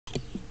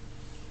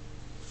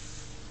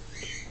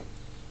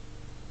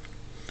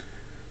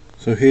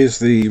So here's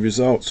the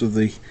results of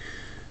the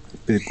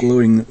bit of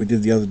gluing that we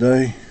did the other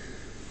day.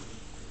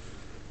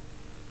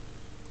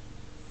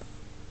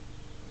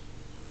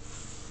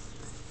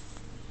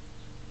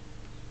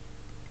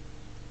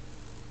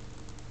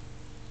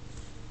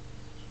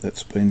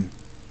 That's been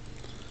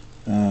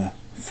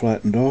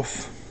flattened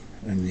off,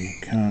 and you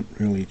can't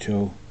really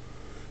tell,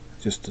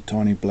 just a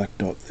tiny black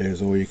dot there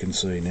is all you can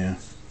see now.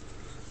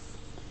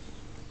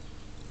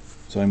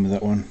 Same with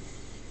that one.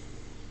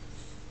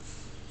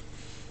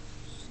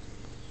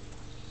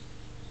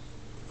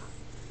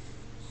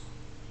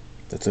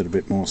 That's had a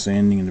bit more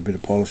sanding and a bit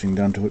of polishing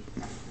done to it.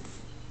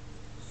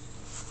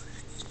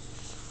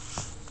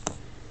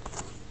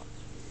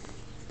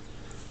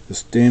 The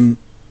stem,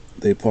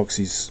 the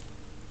epoxy's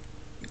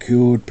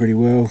cured pretty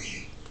well.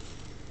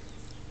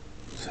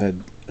 It's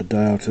had a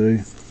day or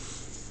two.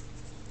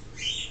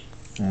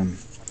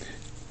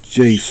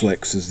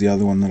 G-Flex is the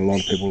other one that a lot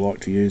of people like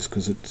to use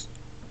because it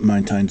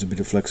maintains a bit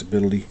of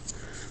flexibility,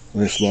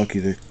 less likely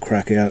to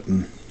crack out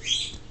and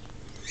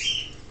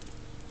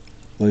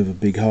leave a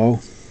big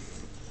hole.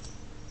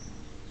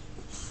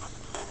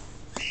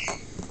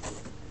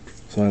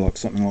 So like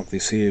something like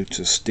this here, which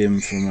is a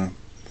stem from a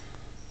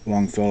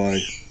Longfellow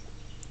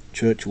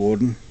church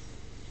warden.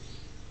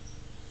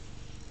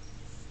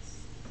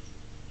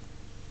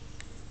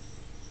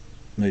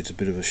 Needs a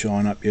bit of a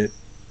shine up yet.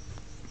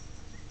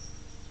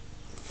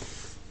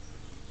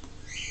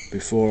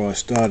 Before I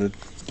started,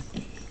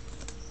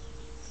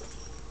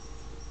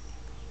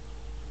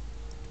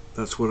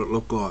 that's what it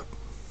looked like.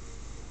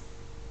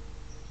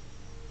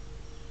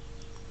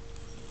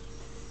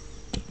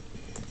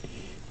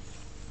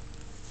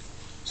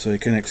 So you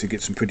can actually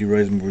get some pretty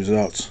reasonable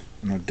results,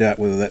 and I doubt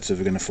whether that's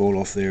ever going to fall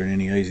off there in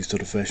any easy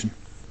sort of fashion.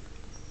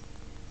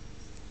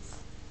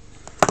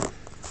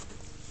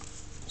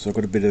 So I've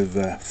got a bit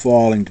of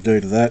filing to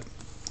do to that,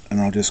 and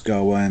I'll just go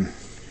away and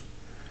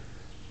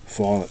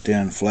file it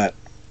down flat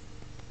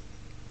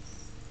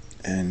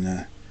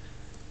and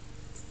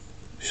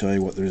show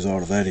you what the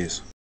result of that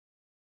is.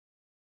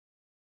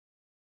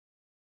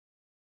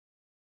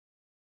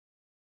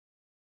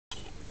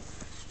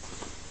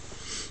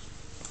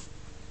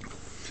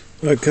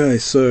 Okay,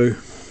 so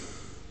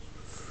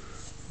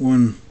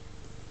one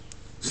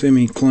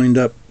semi cleaned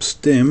up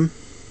stem,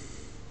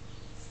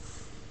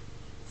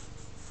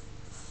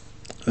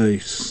 a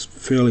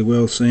fairly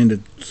well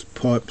sanded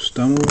pipe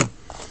stummel,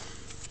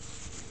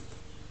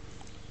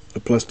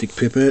 a plastic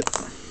pipette,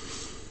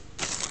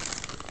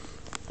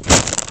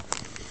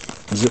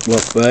 a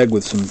Ziploc bag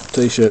with some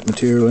t-shirt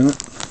material in it,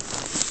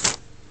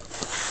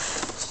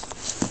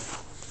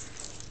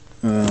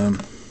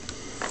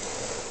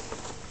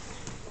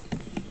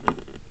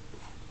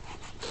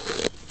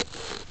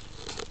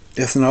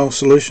 ethanol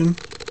solution,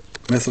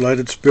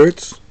 methylated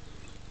spirits,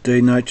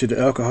 denatured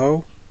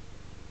alcohol,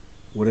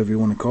 whatever you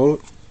want to call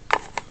it,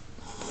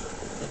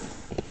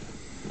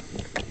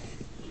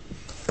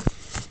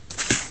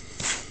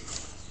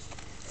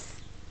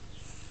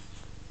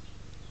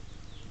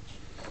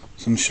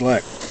 some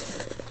shellac.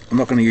 I'm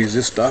not going to use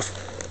this stuff.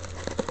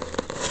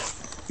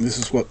 This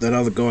is what that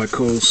other guy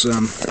calls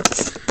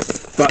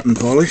button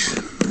polish.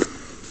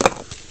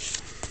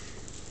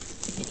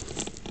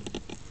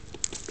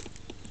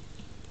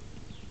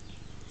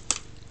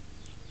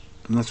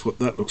 And that's what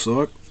that looks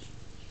like.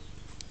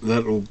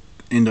 That'll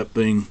end up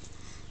being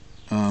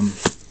a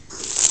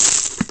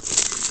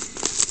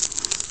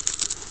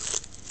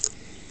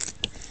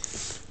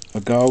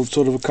gold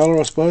sort of a colour,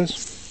 I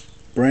suppose,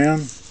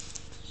 brown.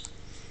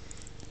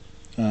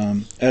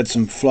 Add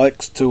some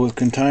flakes to a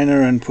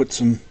container and put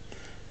some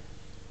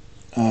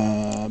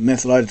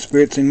methylated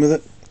spirits in with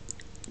it,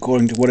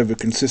 according to whatever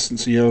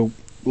consistency you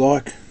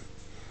like.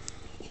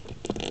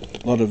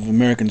 A lot of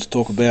Americans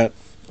talk about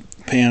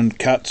pound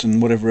cuts and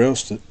whatever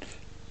else that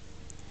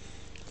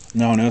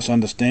no one else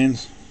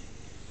understands.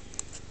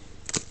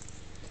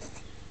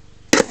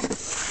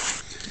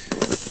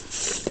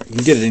 You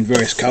can get it in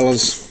various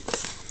colours,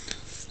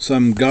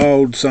 some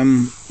gold,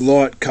 some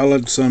light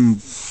coloured,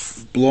 some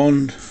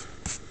blonde,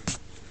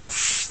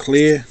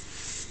 clear.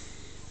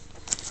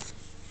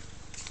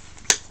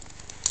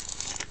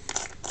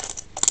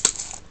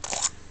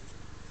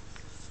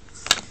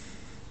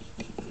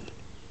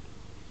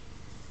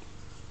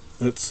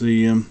 That's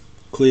the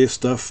clear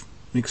stuff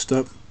mixed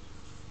up.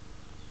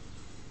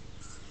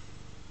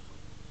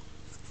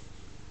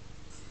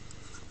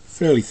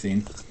 Fairly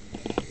thin.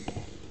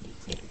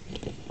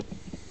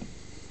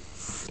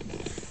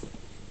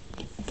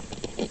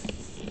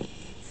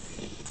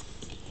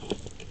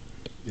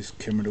 This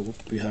camera will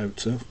behave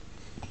itself.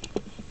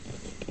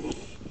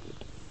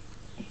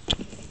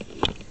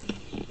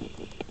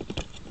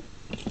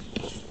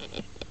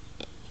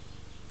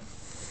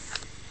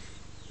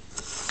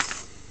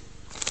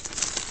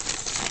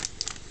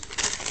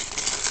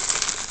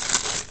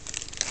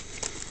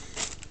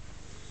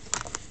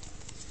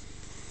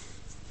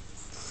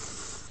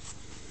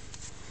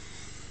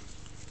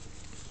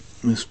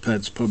 This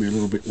pad's probably a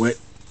little bit wet,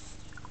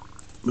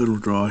 a little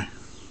dry,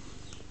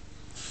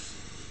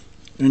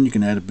 and you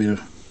can add a bit of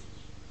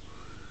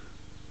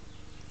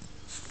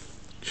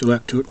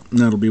shellac to it, and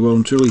that'll be well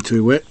and truly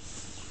too wet.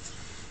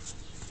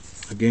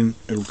 Again,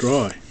 it'll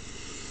dry.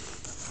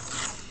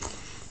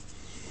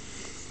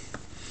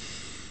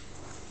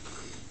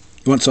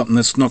 You want something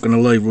that's not going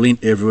to leave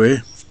lint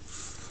everywhere,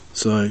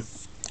 so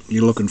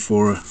you're looking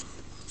for a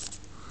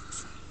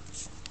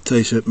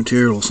t-shirt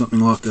material or something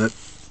like that,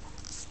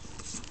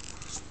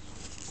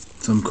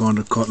 some kind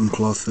of cotton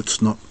cloth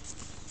that's not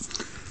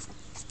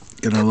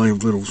going to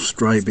leave little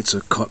stray bits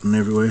of cotton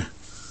everywhere.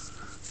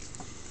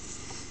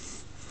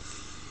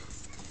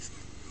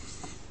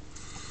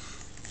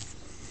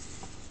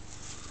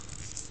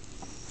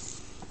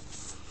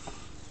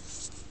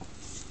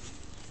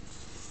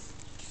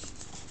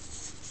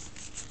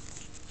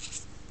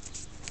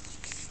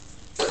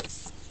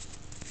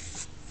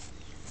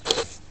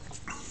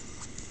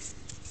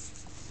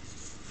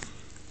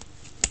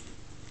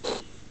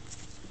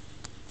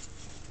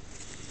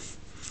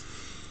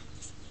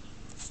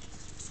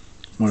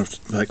 Might have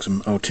to take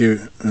some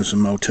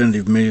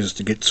alternative measures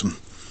to get some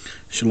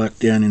shellac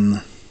down in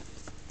the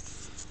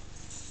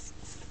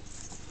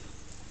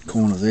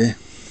corner there.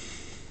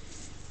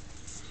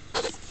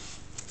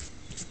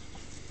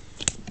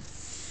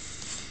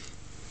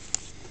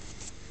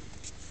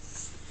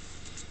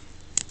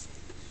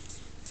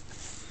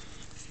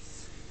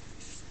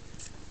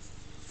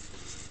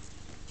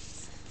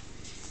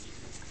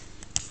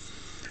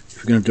 If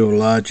you're going to do a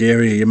large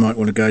area, you might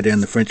want to go down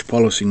the French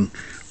polishing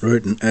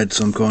route and add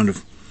some kind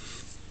of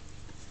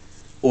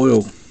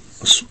oil,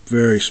 a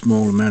very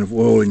small amount of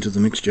oil into the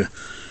mixture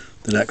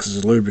that acts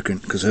as a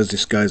lubricant, because as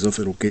this goes off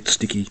it'll get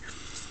sticky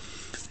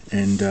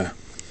and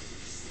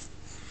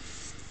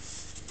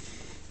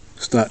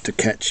start to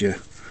catch your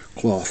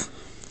cloth.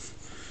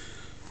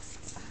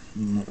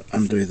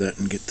 Undo that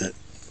and get that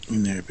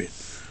in there a bit.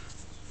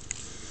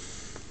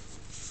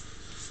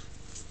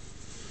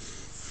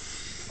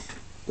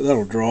 But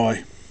that'll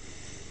dry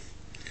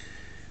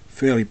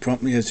fairly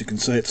promptly. As you can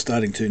see, it's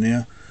starting to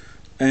now,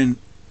 and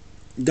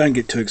don't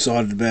get too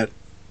excited about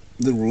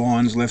little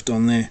lines left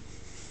on there,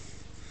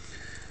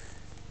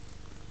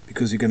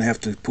 because you're going to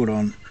have to put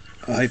on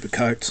a heap of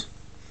coats,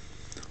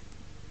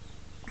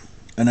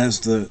 and as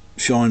the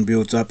shine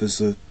builds up, as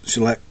the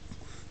shellac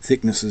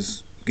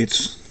thicknesses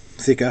gets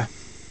thicker,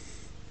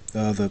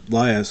 the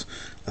layers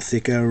are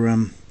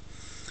thicker,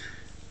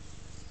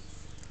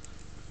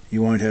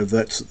 you won't have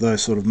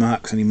those sort of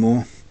marks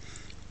anymore,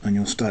 and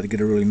you'll start to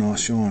get a really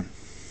nice shine.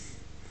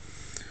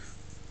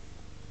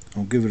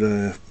 I'll give it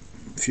a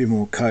few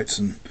more coats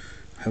and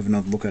have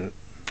another look at it.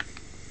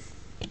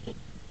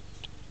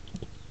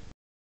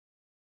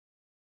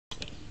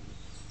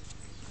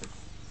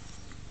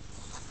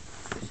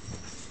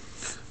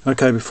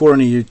 Okay, before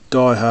any of you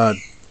die-hard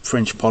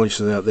French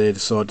polishers out there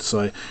decide to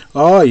say,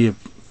 oh, your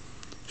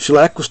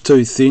shellac was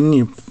too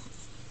thin,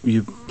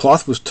 your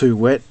cloth was too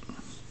wet,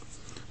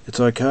 it's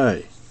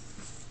okay.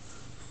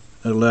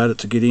 It allowed it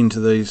to get into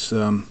these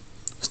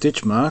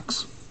stitch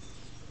marks,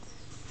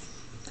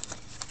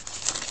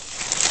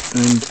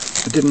 and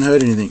it didn't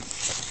hurt anything,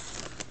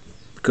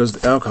 because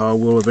the alcohol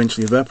will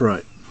eventually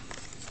evaporate.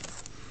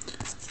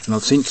 And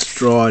I've since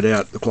dried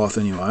out the cloth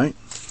anyway.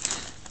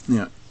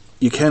 Now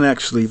you can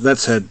actually,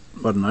 that's had,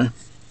 I don't know,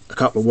 a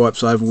couple of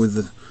wipes over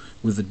with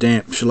the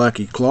damp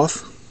shellacy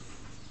cloth,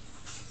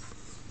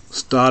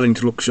 starting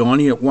to look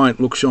shiny. It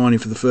won't look shiny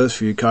for the first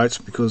few coats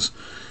because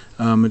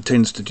it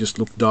tends to just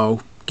look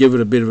dull. Give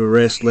it a bit of a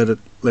rest, let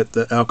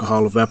the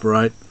alcohol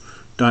evaporate,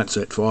 don't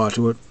set fire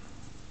to it,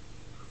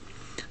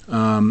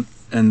 and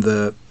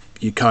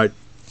your coat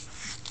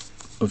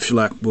of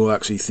shellac will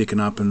actually thicken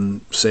up and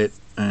set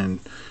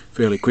and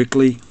fairly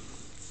quickly.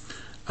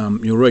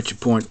 You'll reach a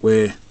point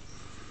where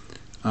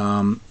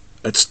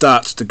it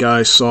starts to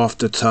go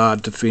soft, it's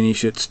hard to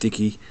finish, it's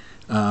sticky,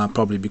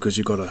 probably because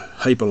you've got a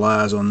heap of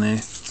layers on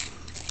there,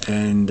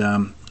 and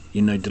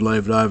you need to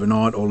leave it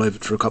overnight or leave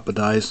it for a couple of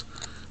days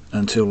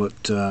until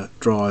it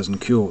dries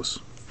and cures.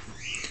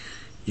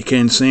 You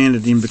can sand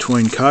it in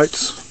between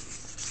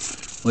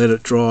coats, let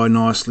it dry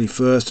nicely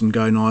first and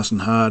go nice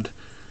and hard,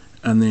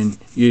 and then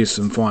use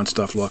some fine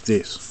stuff like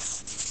this.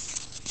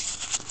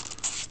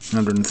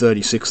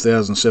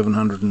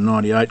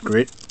 136,798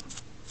 grit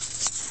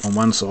on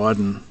one side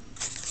and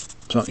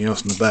something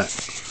else in the back.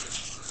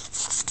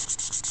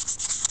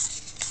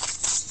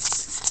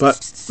 But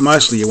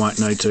mostly you won't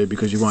need to,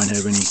 because you won't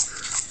have any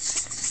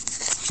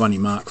funny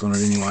marks on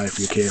it anyway if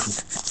you're careful.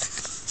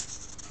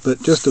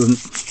 But just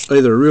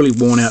either a really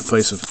worn out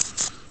piece of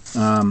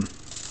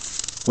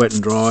wet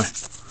and dry,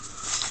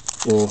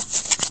 or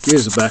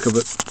use the back of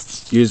it,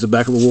 use the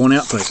back of a worn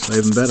out piece,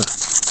 even better,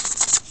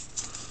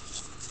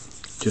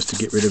 just to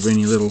get rid of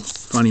any little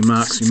funny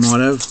marks you might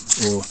have,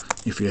 or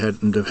if you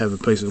happen to have a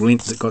piece of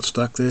lint that got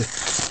stuck there.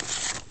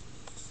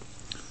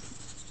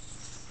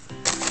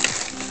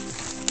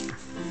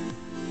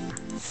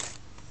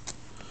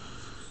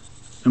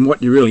 And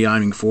what you're really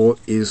aiming for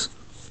is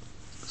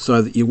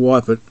so that you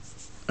wipe it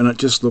and it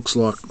just looks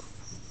like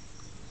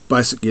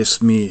basically a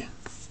smear.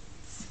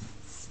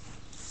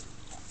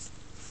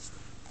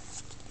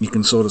 you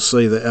can sort of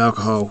see the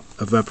alcohol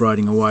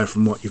evaporating away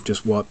from what you've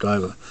just wiped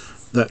over.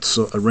 That's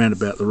sort of around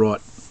about the right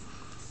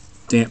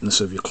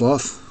dampness of your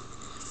cloth,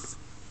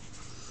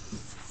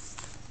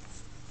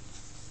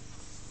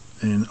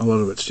 and a lot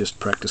of it's just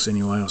practice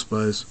anyway, I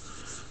suppose.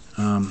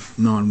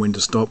 Knowing when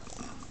to stop,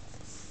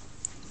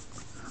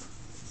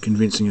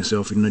 convincing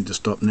yourself you need to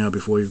stop now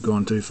before you've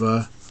gone too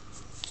far.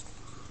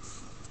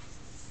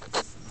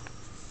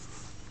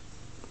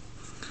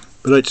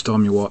 But each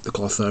time you wipe the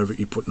cloth over it,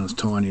 you're putting a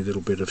tiny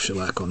little bit of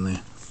shellac on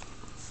there.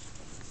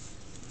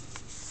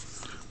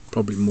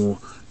 Probably more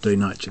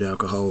denatured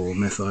alcohol or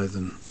metho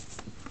than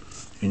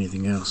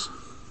anything else.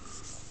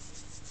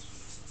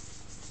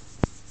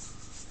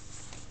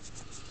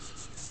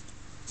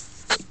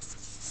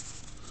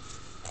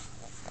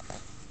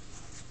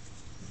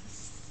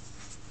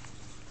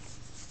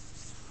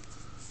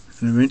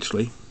 And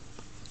eventually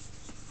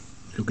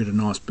you'll get a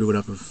nice build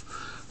up of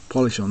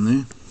polish on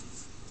there.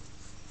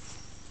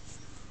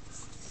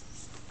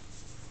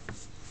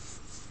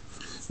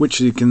 Which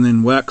you can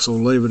then wax or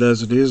leave it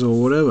as it is or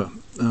whatever.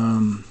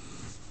 The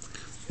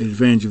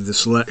advantage of the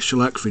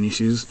shellac finish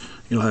is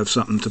you'll have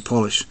something to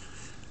polish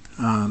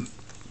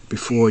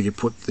before you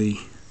put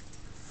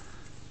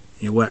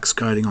your wax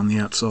coating on the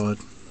outside.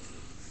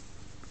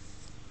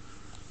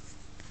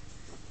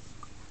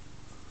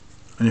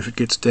 And if it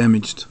gets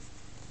damaged,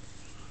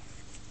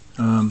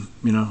 you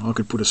know, I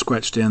could put a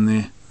scratch down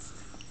there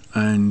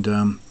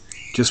and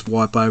just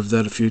wipe over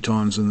that a few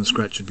times and the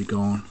scratch would be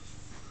gone.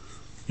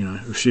 You know,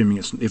 assuming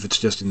if it's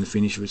just in the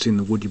finish. If it's in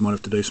the wood, you might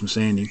have to do some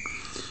sanding,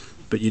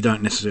 but you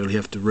don't necessarily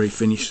have to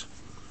refinish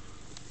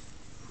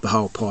the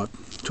whole pipe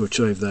to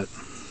achieve that.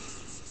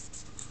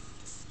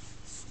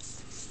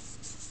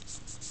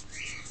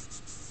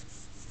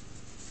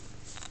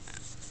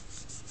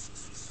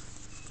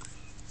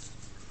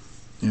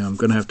 Now I'm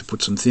going to have to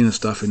put some thinner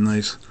stuff in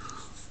these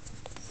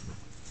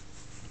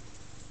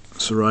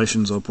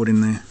serrations I'll put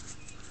in there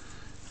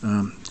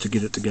to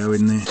get it to go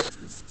in there.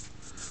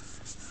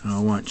 And I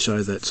won't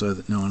show that so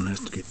that no one has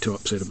to get too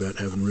upset about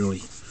having really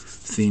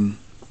thin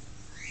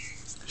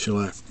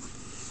shellac.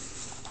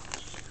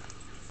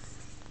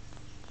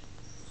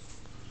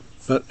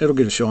 But it'll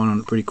get a shine on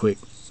it pretty quick.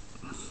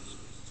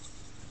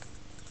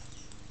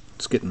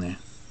 It's getting there.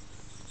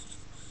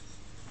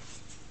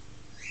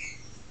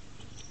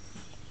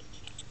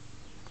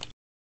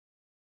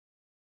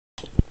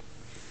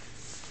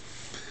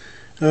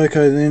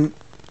 Okay then,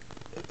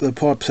 the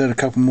pipe's had a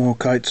couple more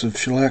coats of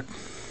shellac.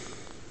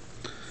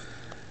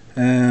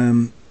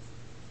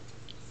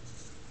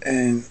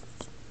 And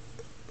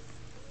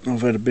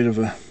I've had a bit of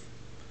a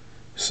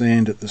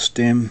sand at the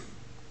stem.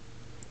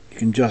 You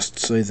can just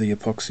see the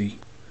epoxy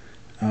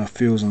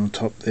fils on the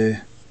top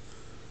there.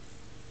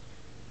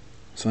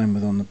 Same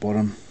with on the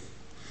bottom.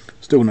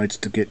 Still needs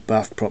to get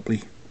buffed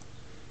properly.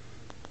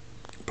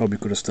 Probably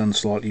could have done a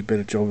slightly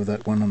better job of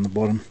that one on the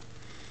bottom.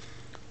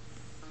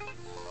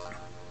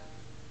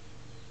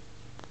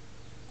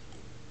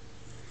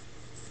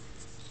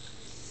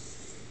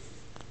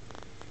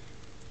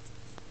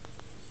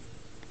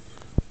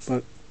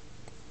 But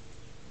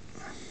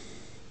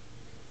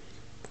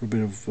put a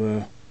bit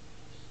of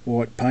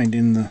white paint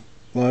in the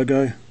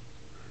logo,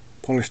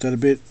 polished that a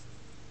bit.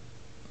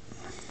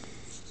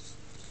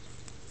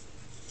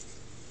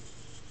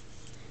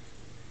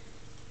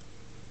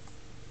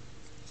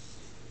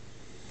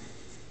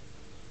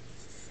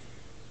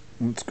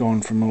 It's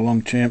gone from a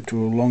Longchamp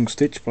to a long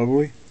stitch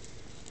probably.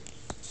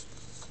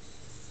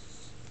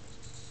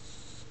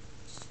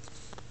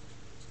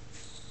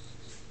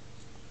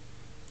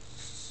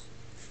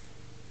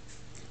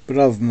 But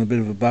other than a bit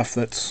of a buff,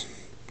 that's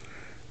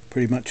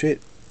pretty much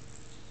it.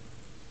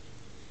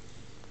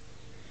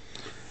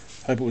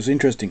 Hope it was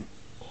interesting.